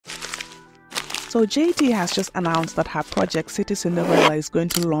So JT has just announced that her project City Cinderella is going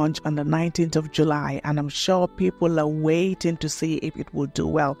to launch on the 19th of July, and I'm sure people are waiting to see if it will do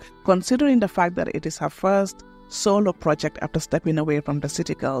well, considering the fact that it is her first solo project after stepping away from the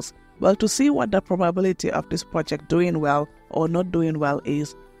City Girls. Well, to see what the probability of this project doing well or not doing well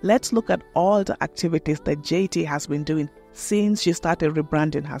is, let's look at all the activities that JT has been doing since she started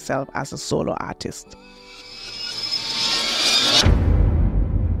rebranding herself as a solo artist.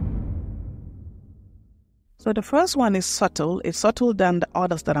 So the first one is subtle. It's subtle than the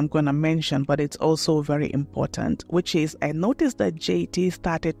others that I'm going to mention, but it's also very important, which is I noticed that JT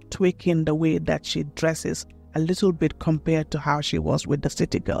started tweaking the way that she dresses a little bit compared to how she was with the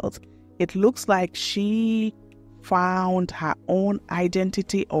City Girls. It looks like she found her own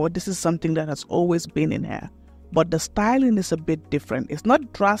identity, or this is something that has always been in her. But the styling is a bit different. It's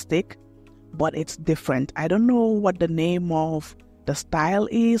not drastic, but it's different. I don't know what the name of the style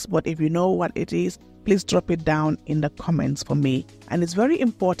is, but if you know what it is, please drop it down in the comments for me. And it's very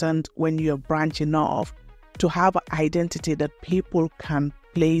important when you're branching off to have an identity that people can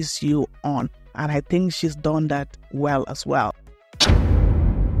place you on. And I think she's done that well as well.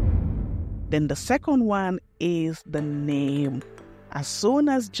 Then the second one is the name. As soon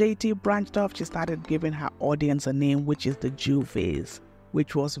as JT branched off, she started giving her audience a name, which is the Juvies,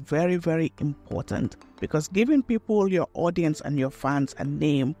 which was very, very important, because giving people, your audience and your fans, a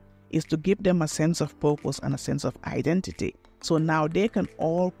name is to give them a sense of purpose and a sense of identity. So now they can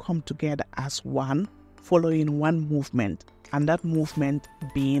all come together as one, following one movement, and that movement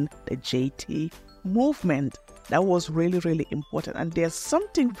being the JT movement. That was really, really important. And there's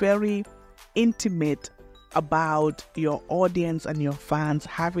something very intimate about your audience and your fans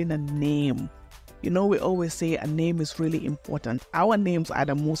having a name. You know, we always say a name is really important. Our names are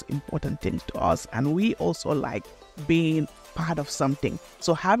the most important things to us, and we also like being part of something.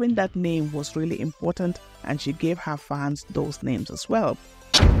 So having that name was really important, and she gave her fans those names as well.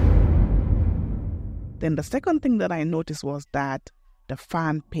 Then the second thing that I noticed was that the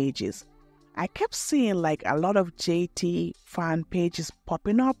fan pages. I kept seeing like a lot of JT fan pages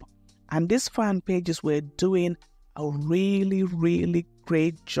popping up, and these fan pages were doing a really, really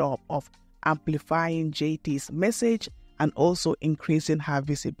great job of amplifying JT's message and also increasing her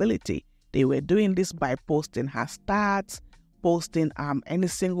visibility. They were doing this by posting her stats, posting any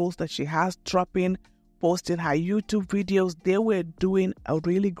singles that she has dropping, posting her YouTube videos. They were doing a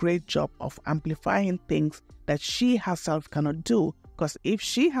really great job of amplifying things that she herself cannot do. Because if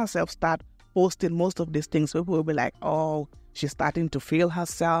she herself start posting most of these things, people will be like, oh, she's starting to feel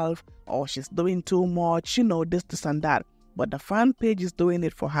herself, or she's doing too much, you know, this and that. But the fan pages doing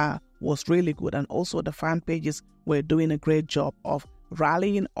it for her was really good. And also the fan pages were doing a great job of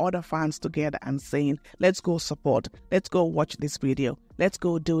rallying other fans together and saying, let's go support, let's go watch this video, let's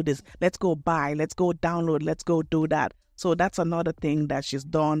go do this, let's go buy, let's go download, let's go do that. So that's another thing that she's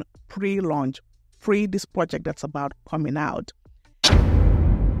done pre-launch, this project that's about coming out.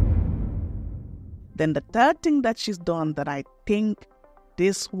 Then the third thing that she's done that I think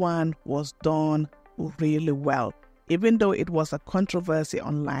this one was done really well, even though it was a controversy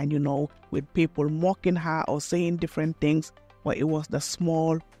online, you know, with people mocking her or saying different things, but it was the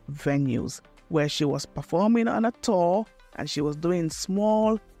small venues where she was performing on a tour and she was doing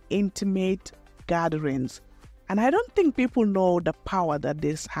small, intimate gatherings. And I don't think people know the power that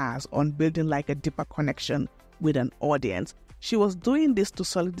this has on building like a deeper connection with an audience. She was doing this to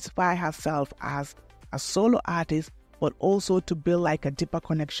solidify herself as a solo artist, but also to build like a deeper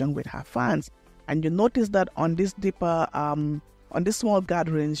connection with her fans. And you notice that on this deeper, on these small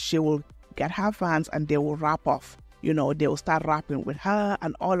gatherings, she will get her fans and they will rap off. You know, they will start rapping with her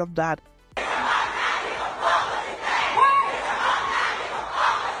and all of that.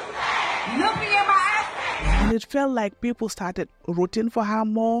 And it felt like people started rooting for her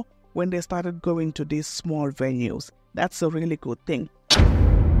more when they started going to these small venues. That's a really good thing.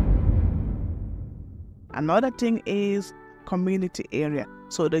 Another thing is community area.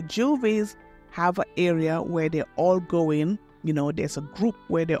 So the Juvies have an area where they're all going. You know, there's a group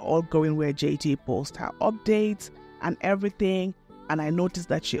where they're all going where JT posts her updates and everything. And I noticed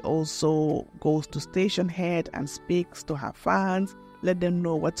that she also goes to station head and speaks to her fans, let them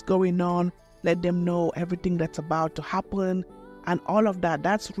know what's going on, let them know everything that's about to happen and all of that.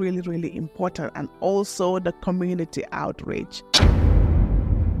 That's really, really important. And also the community outreach.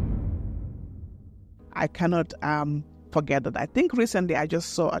 I cannot forget that. I think recently I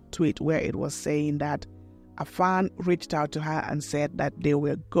just saw a tweet where it was saying that a fan reached out to her and said that they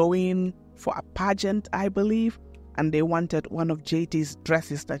were going for a pageant, I believe, and they wanted one of JT's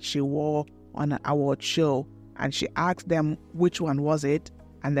dresses that she wore on an award show. And she asked them which one was it,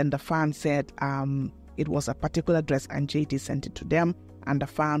 And then the fan said it was a particular dress and JT sent it to them and the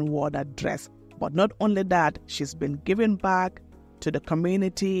fan wore that dress. But not only that, she's been giving back to the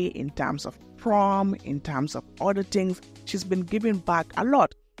community in terms of prom, in terms of other things. She's been giving back a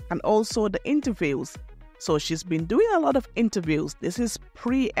lot. And also the interviews. So she's been doing a lot of interviews. This is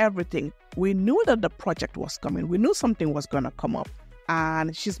pre-everything. We knew that the project was coming. We knew something was going to come up.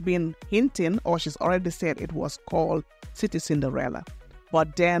 And she's been hinting, or she's already said it was called City Cinderella.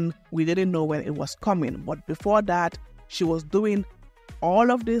 But then we didn't know when it was coming. But before that, she was doing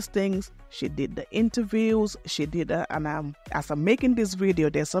all of these things. She did the interviews. She did, and as I'm making this video,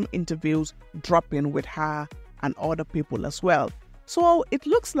 there's some interviews dropping with her and other people as well. So it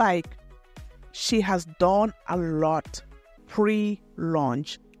looks like she has done a lot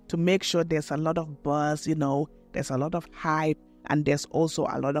pre-launch to make sure there's a lot of buzz, there's a lot of hype, and there's also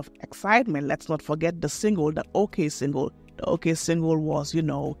a lot of excitement. Let's not forget the single, the OK single. The OK single was,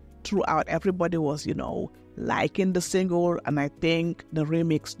 throughout, everybody was, liking the single, and I think the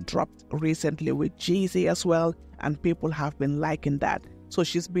remix dropped recently with Jeezy as well, and people have been liking that. So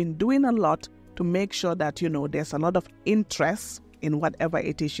she's been doing a lot to make sure that, there's a lot of interest in whatever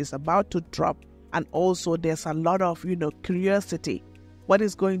it is she's about to drop, and also there's a lot of, curiosity.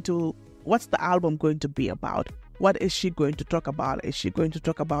 What's the album going to be about? What is she going to talk about? Is she going to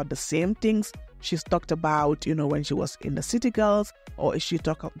talk about the same things she's talked about, when she was in the City Girls, or is she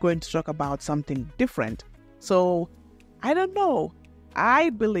going to talk about something different? So I don't know. I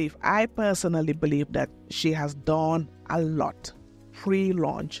personally believe that she has done a lot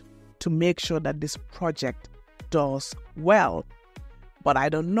pre-launch to make sure that this project does well. But I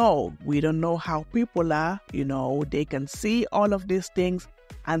don't know. We don't know how people are. They can see all of these things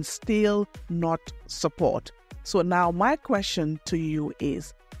and still not support. So now my question to you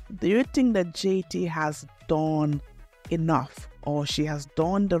is, do you think that JT has done enough, or she has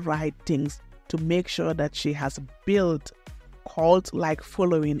done the right things to make sure that she has built cult-like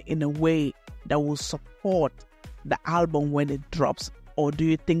following in a way that will support the album when it drops? Or do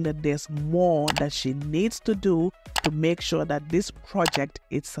you think that there's more that she needs to do to make sure that this project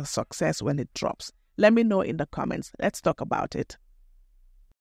is a success when it drops? Let me know in the comments. Let's talk about it.